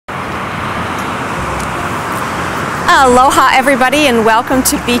Aloha everybody, and welcome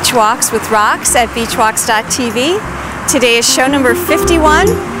to Beachwalks with Rocks at beachwalks.tv. Today is show number 51.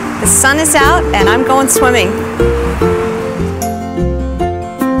 The sun is out and I'm going swimming.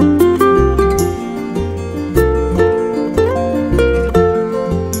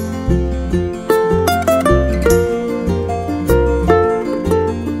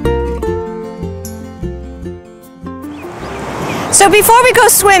 So before we go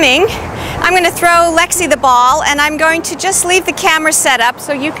swimming, I'm going to throw Lexi the ball, and I'm going to just leave the camera set up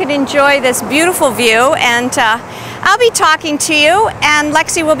so you can enjoy this beautiful view, and I'll be talking to you and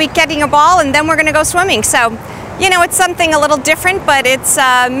Lexi will be getting a ball, and then we're going to go swimming. So, you know, it's something a little different, but it's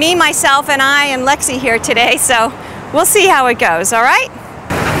me, myself, and I and Lexi here today, so we'll see how it goes, all right?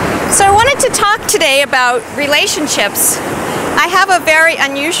 So I wanted to talk today about relationships. I have a very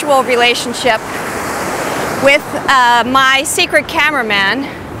unusual relationship with my secret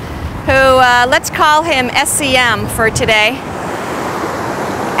cameraman, who, let's call him SCM for today.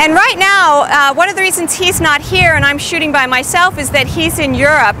 And right now, one of the reasons he's not here and I'm shooting by myself is that he's in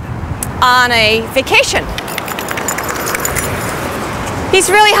Europe on a vacation. He's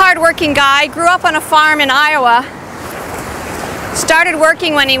a really hard-working guy, grew up on a farm in Iowa, started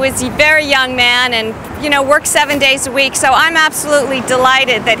working when he was a very young man, and, you know, worked 7 days a week. So I'm absolutely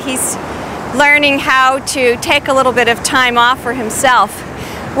delighted that he's learning how to take a little bit of time off for himself.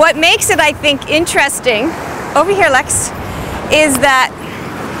 What makes it, I think, interesting, over here Lex, is that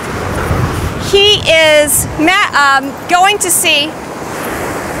he is going to see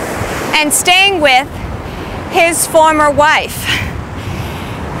and staying with his former wife.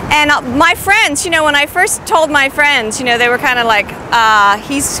 And my friends, you know, when I first told my friends, you know, they were kind of like,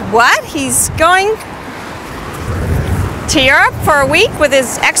 he's what? He's going to Europe for a week with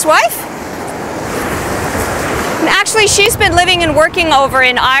his ex-wife? Actually, she's been living and working over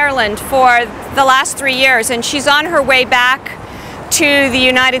in Ireland for the last 3 years, and she's on her way back to the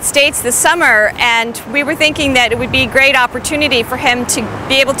United States this summer, and we were thinking that it would be a great opportunity for him to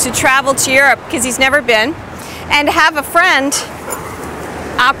be able to travel to Europe, because he's never been, and have a friend,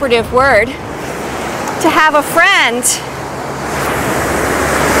 operative word, to have a friend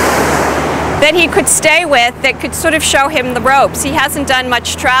that he could stay with that could sort of show him the ropes. He hasn't done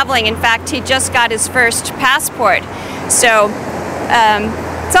much traveling. In fact, he just got his first passport. So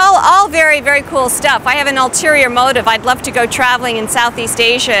it's all very, very cool stuff. I have an ulterior motive. I'd love to go traveling in Southeast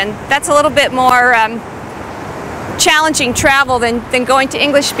Asia, and that's a little bit more challenging travel than going to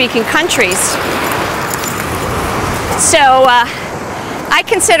English-speaking countries. So I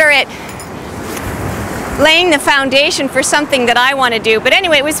consider it laying the foundation for something that I want to do. But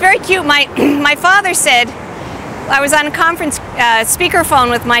anyway, it was very cute. My father said, I was on a conference speakerphone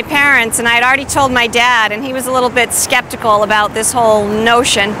with my parents, and I had already told my dad, and he was a little bit skeptical about this whole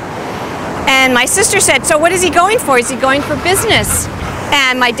notion. And my sister said, so what is he going for? Is he going for business?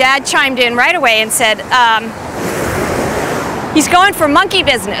 And my dad chimed in right away and said, he's going for monkey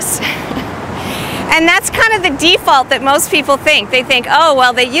business. And that's kind of the default that most people think. They think, oh,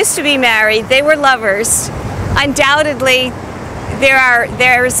 well, they used to be married, they were lovers. Undoubtedly,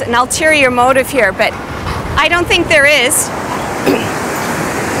 there's an ulterior motive here, but I don't think there is.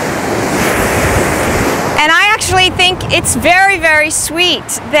 And I actually think it's very, very sweet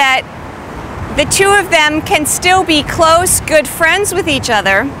that the two of them can still be close, good friends with each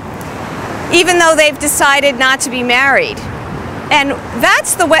other, even though they've decided not to be married. And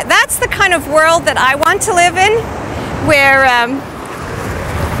that's the kind of world that I want to live in, where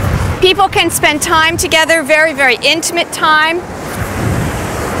people can spend time together, very, very intimate time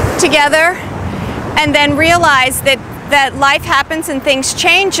together, and then realize that life happens and things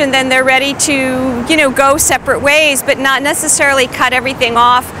change, and then they're ready to, you know, go separate ways, but not necessarily cut everything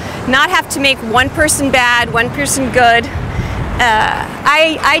off, not have to make one person bad, one person good.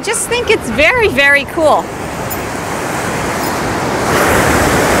 I just think it's very, very cool.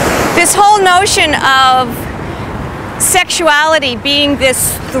 This whole notion of sexuality being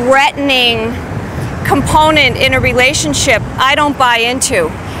this threatening component in a relationship, I don't buy into.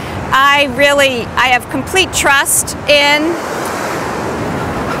 I have complete trust in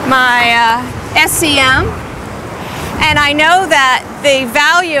my SCM, and I know that the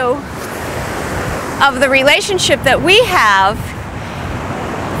value of the relationship that we have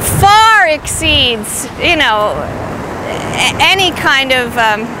far exceeds, you know, any kind of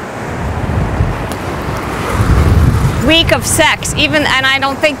week of sex, even, and I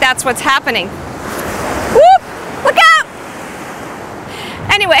don't think that's what's happening. Whoop! Look out!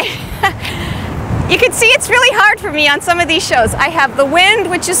 Anyway, you can see it's really hard for me on some of these shows. I have the wind,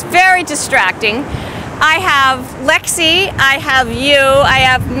 which is very distracting. I have Lexi, I have you, I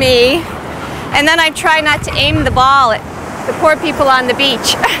have me, And then I try not to aim the ball at the poor people on the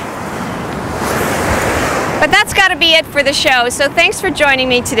beach. But that's got to be it for the show. So thanks for joining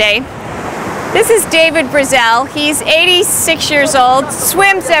me today. This is David Brazel. He's 86 years old,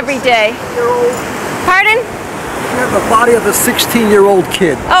 swims every day. Pardon? You have the body of a 16-year-old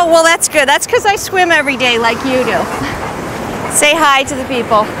kid. Oh, well, that's good. That's because I swim every day like you do. Say hi to the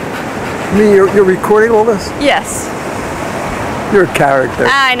people. You mean you're recording all this? Yes. You're a character.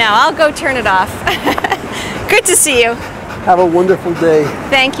 I know. I'll go turn it off. Good to see you. Have a wonderful day.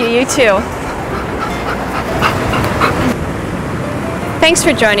 Thank you. You too. Thanks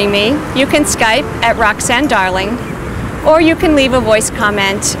for joining me. You can Skype at Roxanne Darling, or you can leave a voice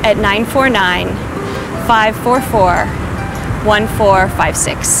comment at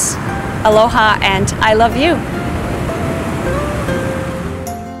 949-544-1456. Aloha and I love you.